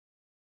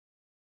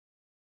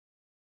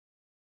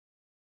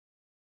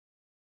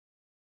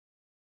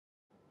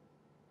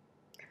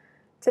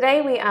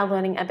Today we are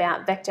learning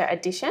about vector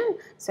addition,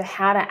 so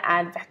how to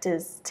add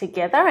vectors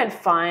together and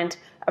find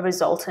a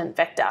resultant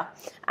vector.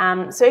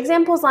 So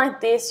examples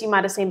like this you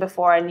might have seen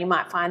before and you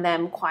might find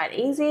them quite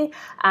easy.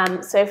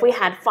 So if we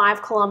had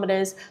 5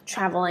 kilometers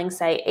traveling,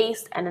 say,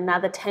 east and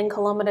another 10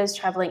 kilometers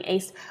traveling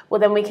east, well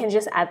then we can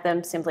just add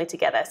them simply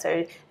together.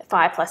 So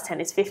 5 plus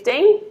 10 is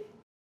 15.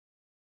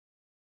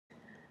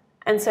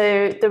 And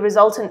so the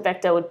resultant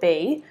vector would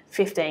be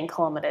 15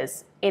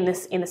 kilometers in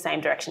the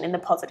same direction, in the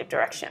positive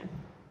direction.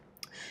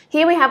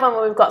 Here we have one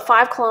where we've got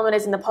 5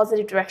 kilometers in the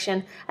positive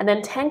direction and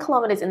then 10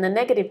 kilometers in the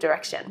negative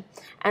direction.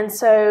 And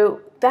so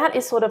that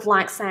is sort of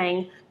like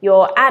saying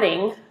you're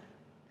adding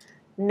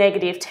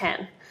negative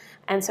 10.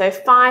 And so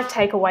 5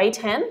 take away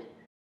 10.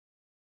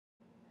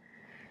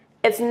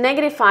 It's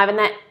negative 5, and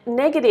that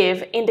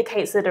negative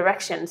indicates the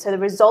direction. So the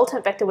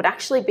resultant vector would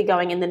actually be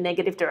going in the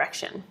negative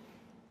direction.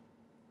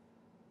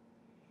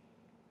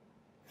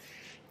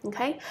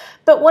 Okay,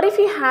 but what if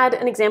you had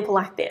an example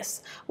like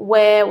this,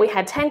 where we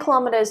had 10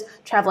 kilometers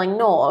traveling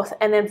north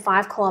and then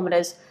 5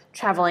 kilometers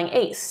traveling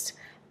east?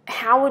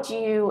 How would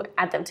you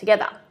add them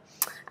together?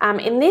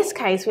 In this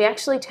case, we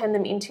actually turn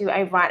them into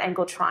a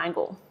right-angled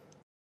triangle.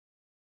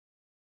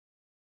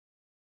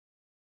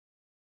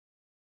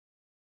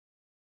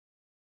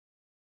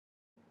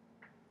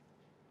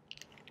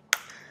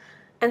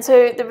 And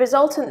so the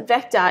resultant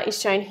vector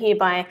is shown here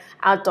by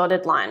our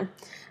dotted line.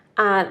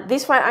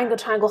 This right-angled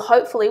triangle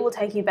hopefully will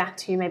take you back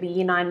to maybe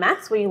Year 9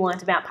 maths where you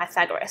learnt about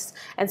Pythagoras.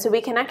 And so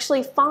we can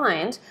actually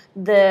find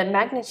the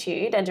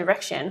magnitude and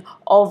direction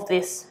of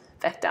this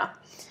vector.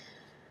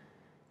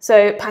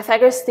 So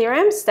Pythagoras'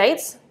 theorem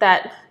states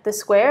that the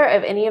square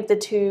of any of the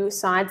two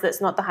sides that's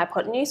not the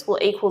hypotenuse will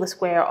equal the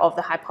square of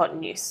the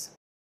hypotenuse.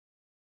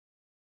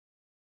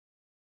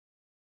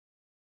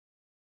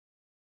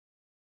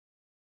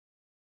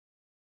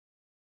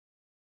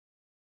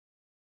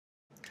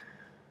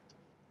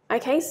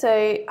 Okay,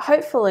 so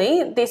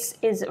hopefully this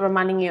is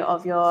reminding you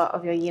of your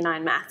Year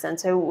 9 maths. And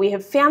so we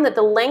have found that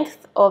the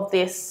length of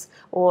this,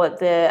 or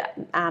the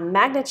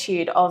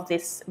magnitude of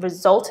this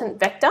resultant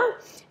vector,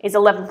 is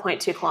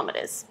 11.2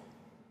 kilometers.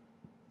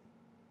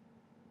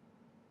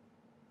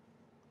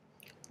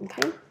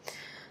 Okay.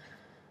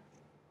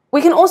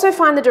 We can also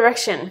find the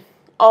direction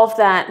of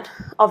that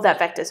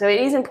vector. So it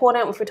is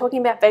important, if we're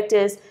talking about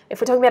vectors, if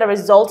we're talking about a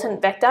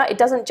resultant vector, it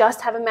doesn't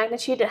just have a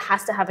magnitude, it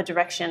has to have a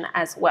direction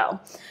as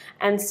well.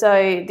 And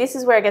so this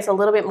is where it gets a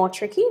little bit more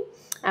tricky,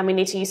 and we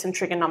need to use some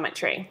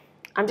trigonometry.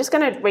 I'm just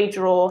going to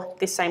redraw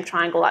this same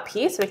triangle up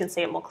here so we can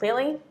see it more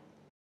clearly.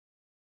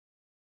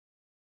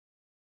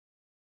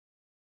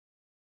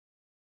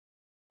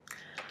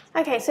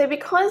 Okay, so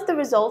because the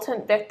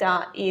resultant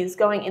vector is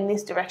going in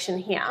this direction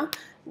here,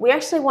 we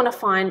actually want to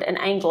find an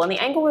angle, and the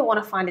angle we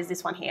want to find is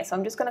this one here. So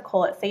I'm just going to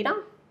call it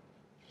theta,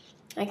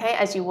 okay,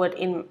 as you would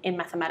in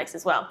mathematics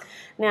as well.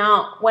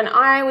 Now, when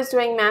I was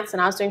doing maths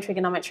and I was doing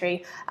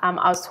trigonometry, I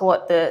was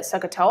taught the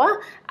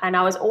SOHCAHTOA, and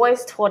I was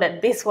always taught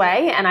it this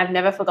way, and I've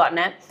never forgotten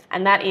it,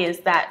 and that is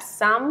that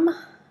some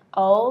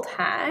old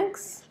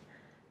hags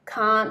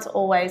can't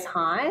always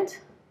hide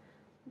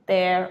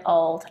their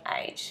old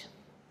age.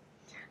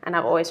 And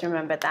I've always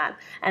remembered that.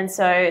 And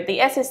so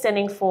the S is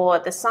standing for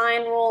the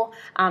sine rule,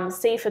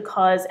 C for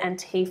cos, and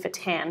T for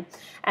tan.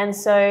 And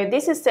so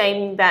this is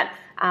saying that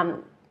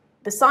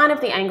the sine of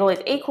the angle is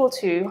equal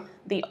to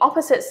the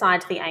opposite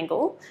side to the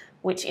angle,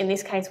 which in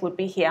this case would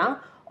be here,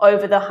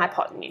 over the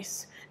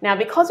hypotenuse. Now,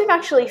 because we've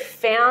actually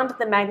found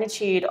the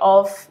magnitude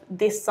of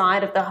this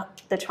side of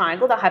the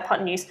triangle, the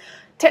hypotenuse,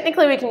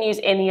 technically we can use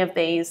any of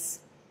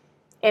these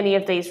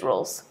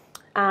rules.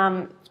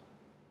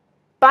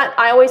 But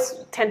I always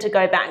tend to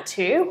go back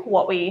to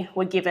what we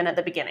were given at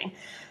the beginning.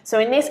 So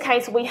in this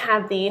case, we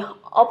have the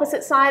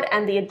opposite side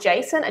and the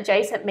adjacent.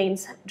 Adjacent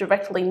means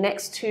directly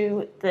next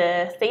to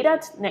the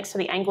theta, next to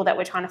the angle that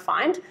we're trying to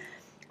find.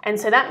 And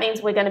so that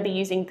means we're going to be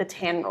using the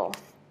tan rule.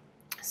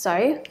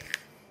 So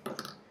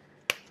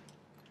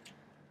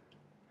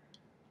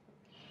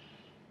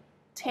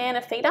tan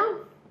of theta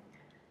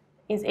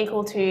is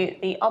equal to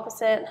the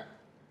opposite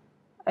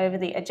over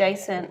the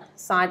adjacent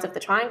sides of the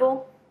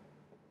triangle.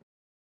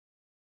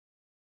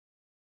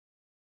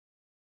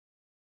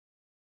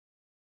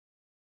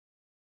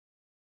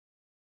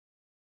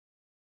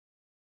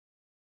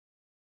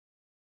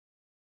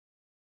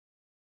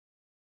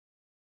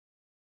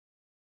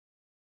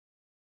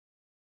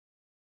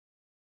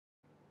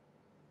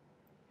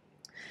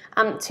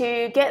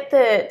 To get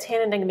the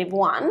tan of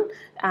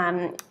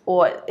 -1,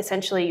 or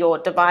essentially you're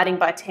dividing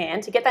by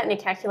tan, to get that in your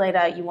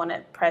calculator, you want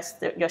to press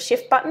your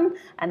shift button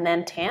and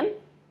then tan.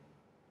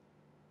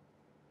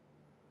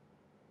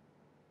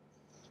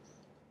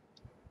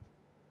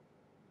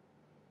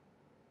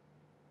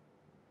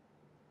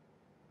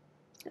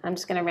 I'm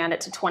just going to round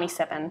it to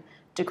 27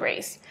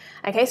 degrees.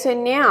 Okay, so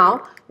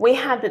now we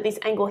have that this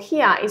angle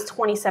here is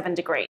 27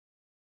 degrees.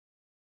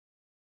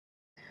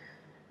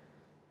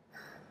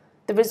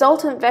 The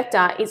resultant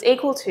vector is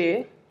equal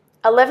to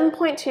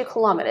 11.2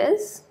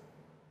 kilometers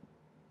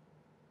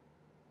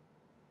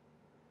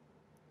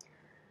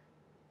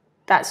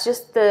That's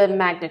just the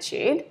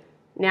magnitude.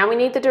 Now we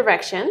need the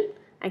direction,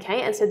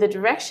 okay? And so the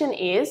direction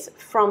is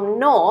from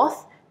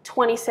north,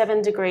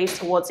 27 degrees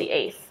towards the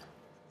east.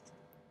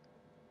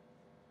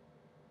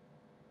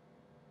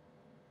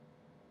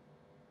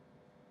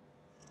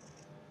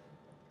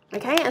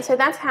 Okay, and so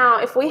that's how,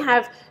 if we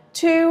have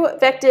two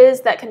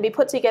vectors that can be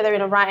put together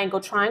in a right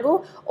angled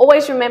triangle,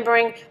 always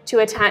remembering to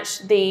attach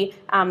the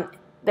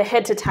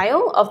head to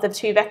tail of the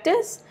two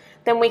vectors,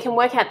 then we can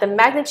work out the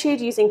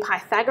magnitude using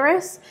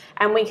Pythagoras,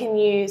 and we can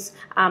use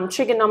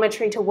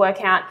trigonometry to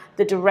work out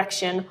the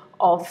direction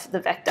of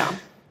the vector.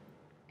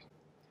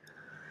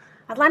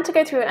 I'd like to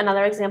go through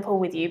another example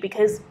with you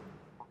because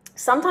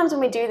sometimes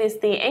when we do this,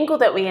 the angle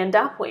that we end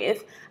up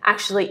with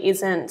actually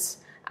isn't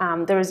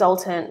the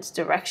resultant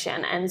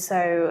direction, and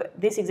so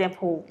this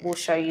example will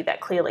show you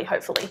that clearly,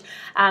 hopefully.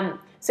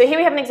 So here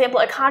we have an example: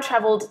 a car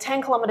travelled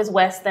 10 kilometres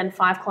west, then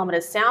 5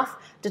 kilometres south.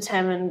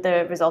 Determine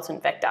the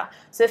resultant vector.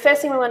 So the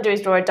first thing we want to do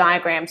is draw a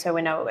diagram so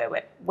we know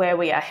where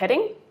we are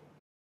heading.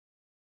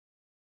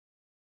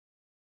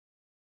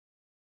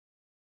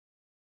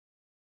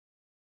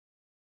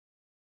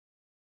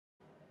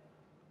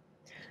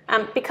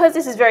 Because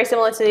this is very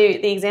similar to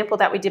the example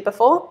that we did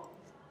before,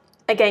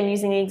 again,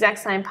 using the exact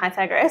same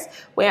Pythagoras,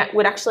 we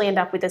would actually end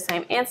up with the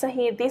same answer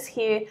here.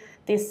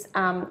 This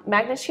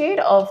magnitude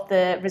of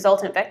the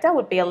resultant vector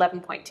would be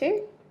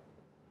 11.2.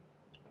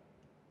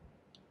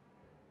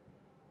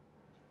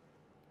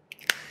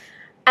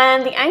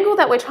 And the angle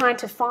that we're trying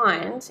to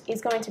find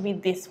is going to be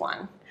this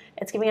one.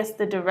 It's giving us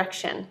the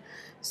direction.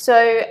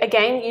 So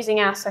again, using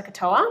our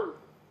SOHCAHTOA.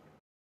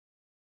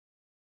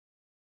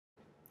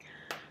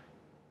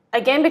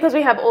 Again, because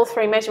we have all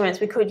three measurements,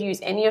 we could use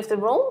any of the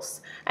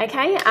rules.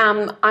 Okay,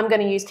 I'm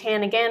going to use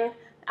tan again.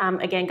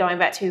 Again, going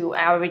back to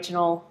our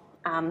original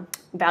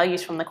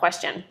values from the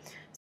question.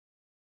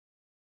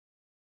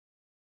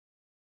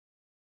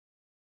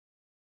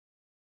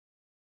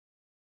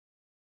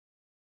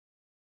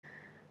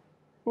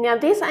 Now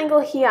this angle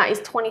here is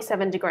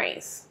 27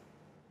 degrees,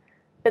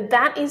 but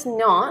that is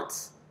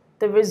not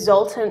the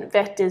resultant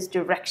vector's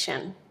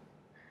direction.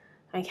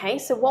 Okay,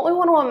 so what we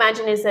want to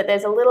imagine is that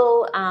there's a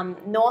little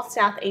north,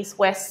 south, east,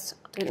 west,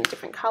 I'll do it in a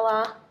different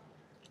colour.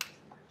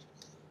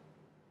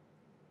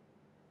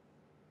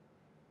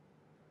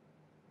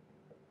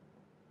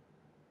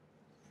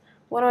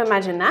 Want to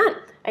imagine that,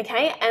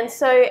 okay? And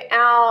so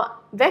our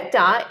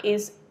vector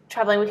is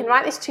travelling, we can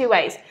write this two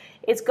ways.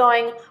 It's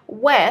going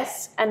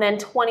west and then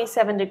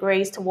 27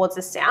 degrees towards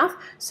the south.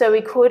 So we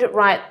could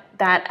write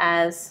that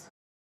as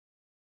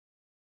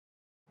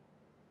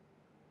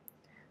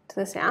to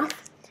the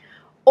south.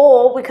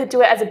 Or we could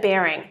do it as a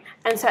bearing.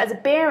 And so as a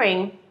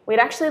bearing, we're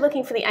actually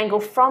looking for the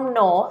angle from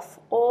north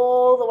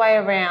all the way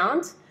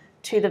around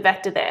to the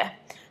vector there.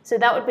 So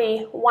that would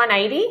be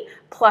 180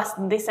 plus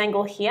this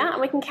angle here. And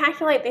we can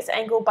calculate this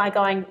angle by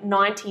going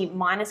 90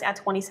 minus our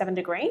 27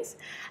 degrees.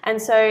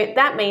 And so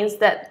that means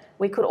that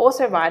we could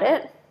also write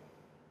it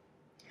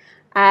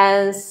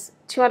as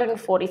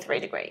 243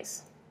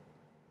 degrees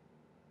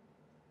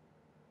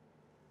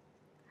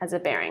as a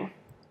bearing.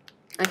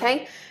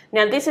 Okay,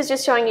 now this is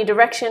just showing you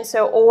direction,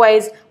 so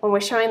always when we're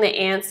showing the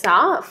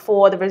answer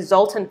for the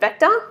resultant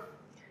vector,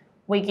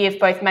 we give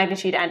both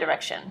magnitude and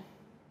direction.